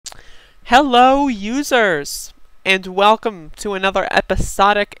Hello users, and welcome to another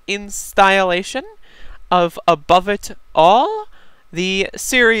episodic installation of Above It All, the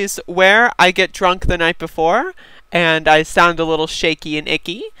series where I get drunk the night before and I sound a little shaky and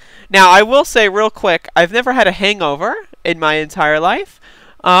icky. Now I will say real quick, I've never had a hangover in my entire life,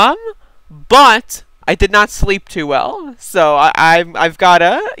 but I did not sleep too well, so I've got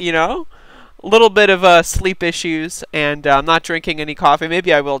a, little bit of sleep issues, and I'm not drinking any coffee.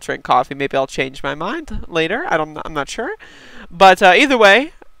 Maybe I will drink coffee. Maybe I'll change my mind later. I'm not sure. But either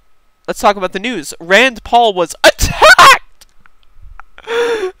way, let's talk about the news. Rand Paul was attacked!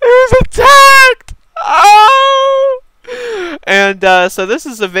 He was attacked! Oh! And so this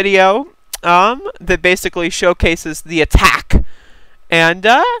is a video that basically showcases the attack. And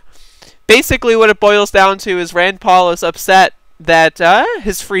basically what it boils down to is Rand Paul is upset that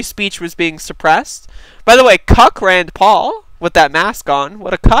his free speech was being suppressed. By the way, cuck Rand Paul with that mask on.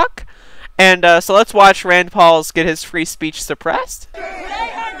 What a cuck. And so let's watch Rand Paul's get his free speech suppressed. Say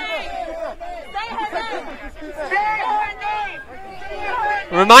her name! Say her name! Say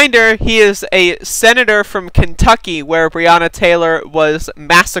her name! Reminder, he is a senator from Kentucky where Breonna Taylor was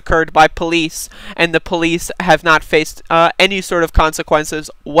massacred by police, and the police have not faced any sort of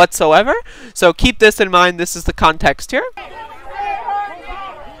consequences whatsoever. So keep this in mind. This is the context here.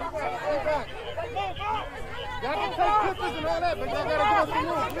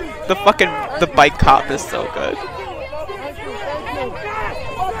 The bike cop is so good.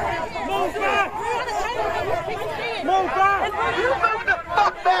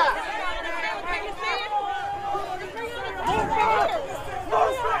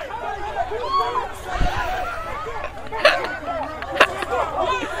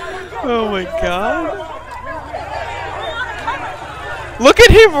 Oh my god. Look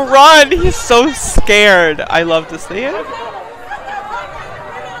at him run! He's so scared. I love to see it.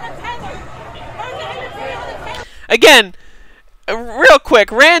 Again, real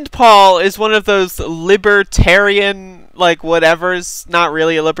quick, Rand Paul is one of those libertarian, like, whatever's not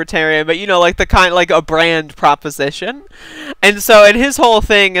really a libertarian, but like the kind, like a brand proposition. And so, and his whole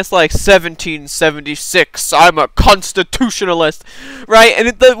thing is like 1776, I'm a constitutionalist, right? And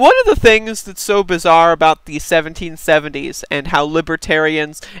one of the things that's so bizarre about the 1770s and how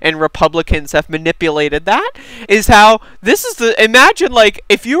libertarians and Republicans have manipulated that is how this is imagine like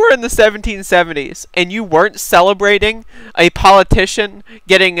if you were in the 1770s and you weren't celebrating a politician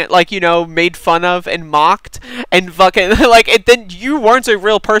getting like, made fun of and mocked and fucking like then you weren't a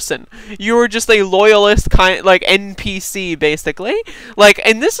real person. You were just a loyalist kind, like NPC basically. Like,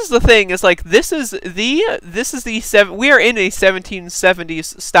 and this is the thing, is like we are in a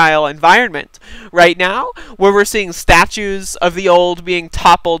 1770s style environment right now where we're seeing statues of the old being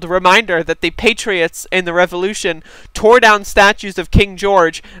toppled. Reminder that the patriots in the revolution tore down statues of King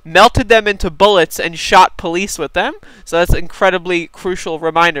George, melted them into bullets, and shot police with them. So that's incredibly crucial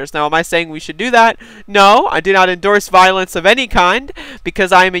reminders. Now, am I saying we should do that? No, I do not endorse violence of any kind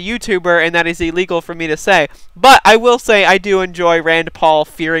because I am a YouTuber and that is illegal for me to say. But I will say I do enjoy Rand Paul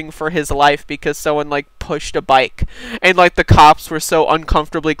fearing for his life because someone like pushed a bike and like the cops were so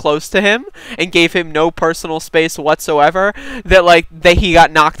uncomfortably close to him and gave him no personal space whatsoever that he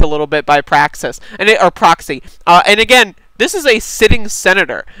got knocked a little bit by proxy. And again, this is a sitting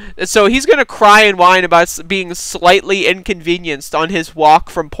senator, so he's going to cry and whine about being slightly inconvenienced on his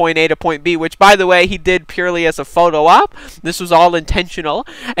walk from point A to point B, which, by the way, he did purely as a photo op. This was all intentional,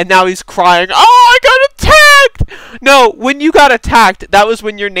 and now he's crying, oh, I got attacked! No, when you got attacked, that was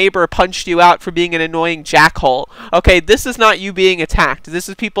when your neighbor punched you out for being an annoying jackhole. Okay, this is not you being attacked. This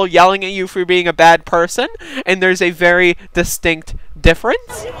is people yelling at you for being a bad person, and there's a very distinct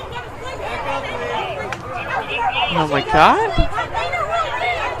difference. Oh my god.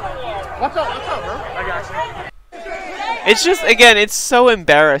 What's up, bro? I got you. It's just, again, it's so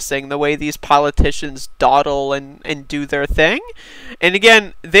embarrassing the way these politicians dawdle and do their thing. And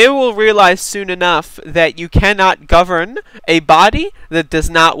again, they will realize soon enough that you cannot govern a body that does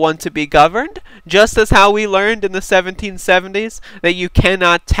not want to be governed, just as how we learned in the 1770s that you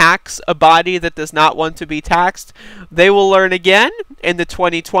cannot tax a body that does not want to be taxed. They will learn again in the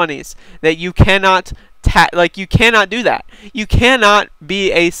 2020s that you cannot you cannot do that. You cannot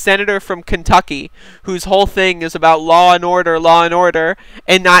be a senator from Kentucky whose whole thing is about law and order,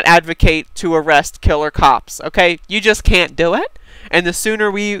 and not advocate to arrest killer cops. Okay? You just can't do it. And the sooner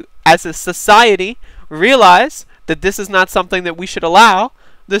we, as a society, realize that this is not something that we should allow,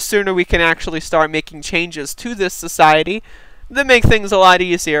 the sooner we can actually start making changes to this society that make things a lot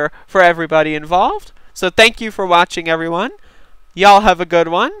easier for everybody involved. So thank you for watching, everyone. Y'all have a good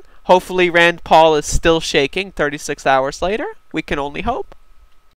one. Hopefully Rand Paul is still shaking 36 hours later. We can only hope.